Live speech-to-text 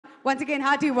Once again,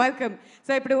 hearty welcome.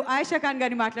 So, ఇప్పుడు Ayesha Khan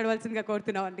గారిని మాట్లాడవలసిందిగా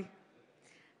కోరుతున్నామండి.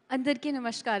 అందరికీ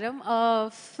నమస్కారం.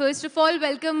 First of all,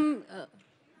 welcome.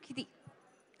 Krithi.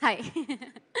 Hi.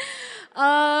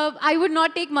 I would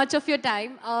not take much of your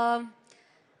time.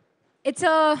 It's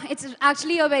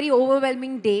actually a very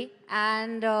overwhelming day.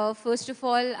 And first of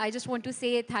all, I just want to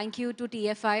say thank you to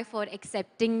TFI for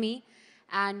accepting me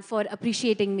and for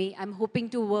appreciating me. I'm hoping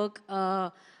to work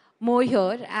more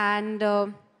here. And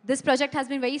this project has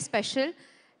been very special.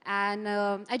 And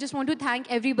I just want to thank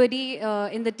everybody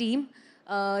in the team,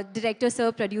 directors, sir,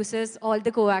 producers, all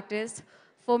the co-actors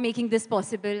for making this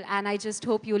possible. And I just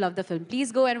hope you love the film.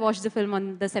 Please go and watch the film on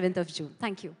the 7th of June.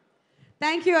 Thank you.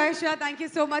 Thank you, Ayesha. Thank you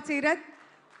so much, Sriram.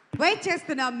 Wait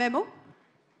చేస్తున్నాం మేము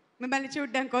మిమ్మల్ని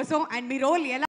చూడడం కోసం and me role ఎలా